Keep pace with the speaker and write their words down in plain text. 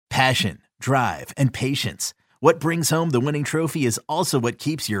Passion, drive, and patience. What brings home the winning trophy is also what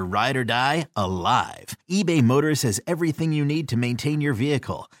keeps your ride or die alive. eBay Motors has everything you need to maintain your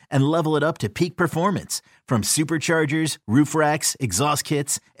vehicle and level it up to peak performance, from superchargers, roof racks, exhaust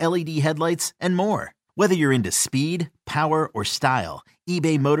kits, LED headlights, and more. Whether you're into speed, power, or style,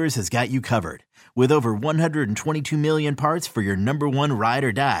 eBay Motors has got you covered. With over 122 million parts for your number one ride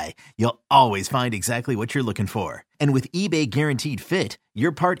or die, you'll always find exactly what you're looking for. And with eBay Guaranteed Fit,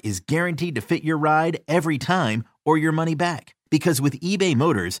 your part is guaranteed to fit your ride every time or your money back. Because with eBay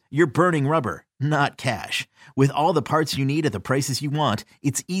Motors, you're burning rubber, not cash. With all the parts you need at the prices you want,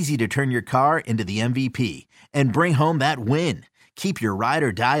 it's easy to turn your car into the MVP and bring home that win. Keep your ride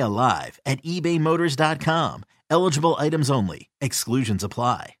or die alive at ebaymotors.com. Eligible items only. Exclusions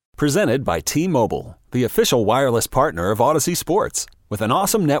apply. Presented by T-Mobile, the official wireless partner of Odyssey Sports. With an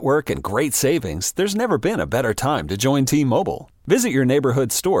awesome network and great savings, there's never been a better time to join T-Mobile. Visit your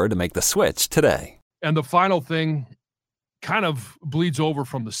neighborhood store to make the switch today. And the final thing kind of bleeds over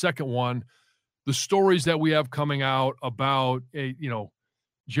from the second one. The stories that we have coming out about,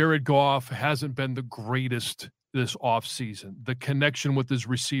 Jared Goff hasn't been the greatest this offseason. The connection with his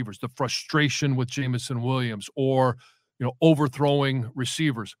receivers, the frustration with Jameson Williams, or overthrowing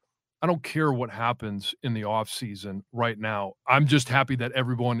receivers. I don't care what happens in the offseason right now. I'm just happy that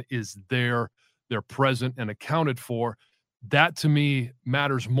everyone is there, they're present and accounted for. That, to me,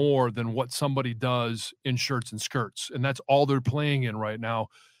 matters more than what somebody does in shirts and skirts, and that's all they're playing in right now.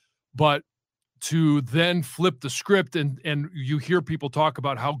 But to then flip the script, and you hear people talk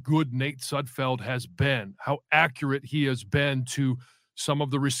about how good Nate Sudfeld has been, how accurate he has been to some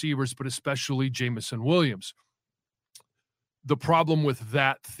of the receivers, but especially Jameson Williams. The problem with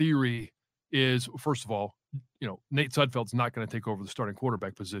that theory is, first of all, Nate Sudfeld's not going to take over the starting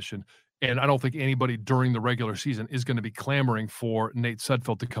quarterback position, and I don't think anybody during the regular season is going to be clamoring for Nate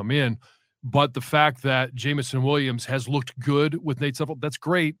Sudfeld to come in. But the fact that Jameson Williams has looked good with Nate Sudfeld, that's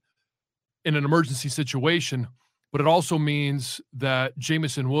great in an emergency situation, but it also means that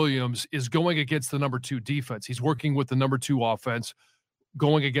Jameson Williams is going against the number 2 defense. He's working with the number 2 offense,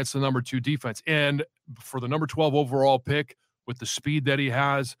 going against the number 2 defense. And for the number 12 overall pick, with the speed that he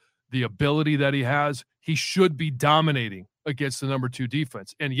has, the ability that he has, he should be dominating against the number 2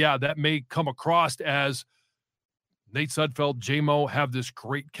 defense. And yeah, that may come across as Nate Sudfeld, J-Mo have this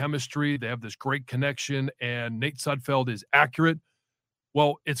great chemistry. They have this great connection, and Nate Sudfeld is accurate.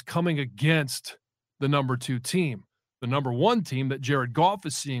 Well, it's coming against the number 2 team. The number 1 team that Jared Goff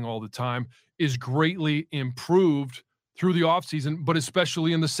is seeing all the time is greatly improved through the offseason, but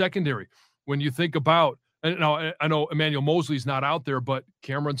especially in the secondary. When you think about, and now I know Emmanuel Mosley's not out there, but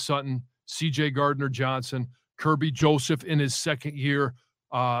Cameron Sutton, C.J. Gardner-Johnson, Kirby Joseph in his second year,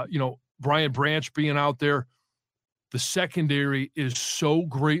 Brian Branch being out there, the secondary is so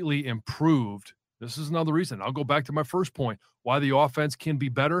greatly improved. This is another reason. I'll go back to my first point. Why the offense can be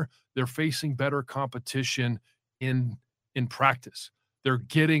better. They're facing better competition in practice. They're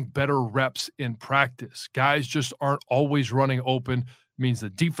getting better reps in practice. Guys just aren't always running open. Means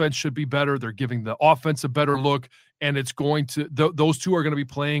the defense should be better. They're giving the offense a better look, and it's going to those two are going to be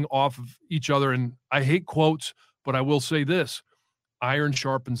playing off of each other. And I hate quotes, but I will say this: iron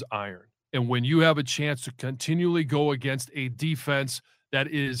sharpens iron. And when you have a chance to continually go against a defense that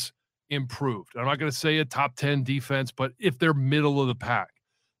is improved, I'm not going to say a top 10 defense, but if they're middle of the pack,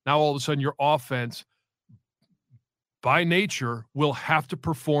 now all of a sudden your offense by nature will have to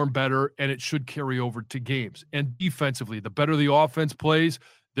perform better, and it should carry over to games. And defensively, the better the offense plays,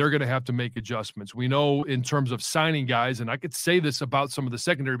 they're going to have to make adjustments. We know in terms of signing guys, and I could say this about some of the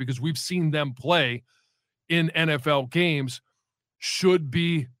secondary because we've seen them play in NFL games, should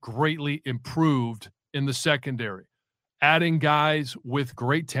be greatly improved in the secondary. Adding guys with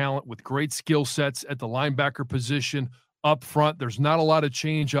great talent, with great skill sets at the linebacker position up front. There's not a lot of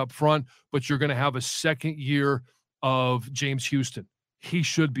change up front, but you're going to have a second year of James Houston. He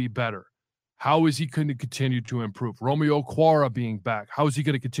should be better. How is he going to continue to improve? Romeo Okwara being back. How is he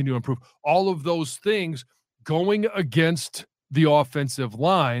going to continue to improve? All of those things going against the offensive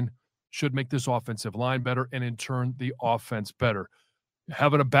line should make this offensive line better, and in turn, the offense better.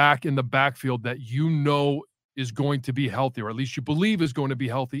 Having a back in the backfield that is going to be healthy, or at least you believe is going to be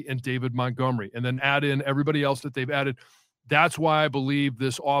healthy, in David Montgomery, and then add in everybody else that they've added. That's why I believe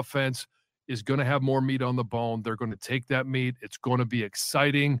this offense is going to have more meat on the bone. They're going to take that meat. It's going to be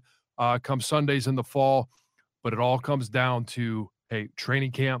exciting come Sundays in the fall, but it all comes down to, hey,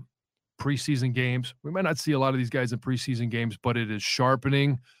 training camp, preseason games. We might not see a lot of these guys in preseason games, but it is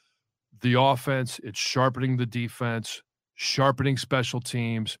sharpening the offense. It's sharpening the defense, sharpening special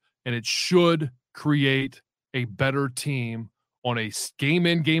teams, and it should create a better team on a game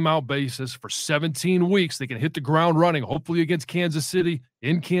in, game out basis for 17 weeks. They can hit the ground running, hopefully against Kansas City,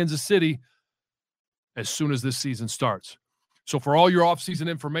 in Kansas City, as soon as this season starts. So for all your offseason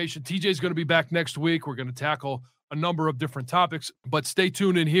information, TJ's going to be back next week. We're going to tackle a number of different topics, but stay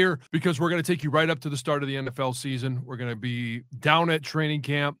tuned in here because we're going to take you right up to the start of the NFL season. We're going to be down at training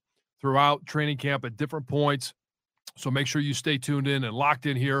camp, throughout training camp at different points. So make sure you stay tuned in and locked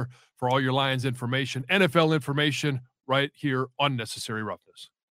in here for all your Lions information, NFL information, right here on Necessary Roughness.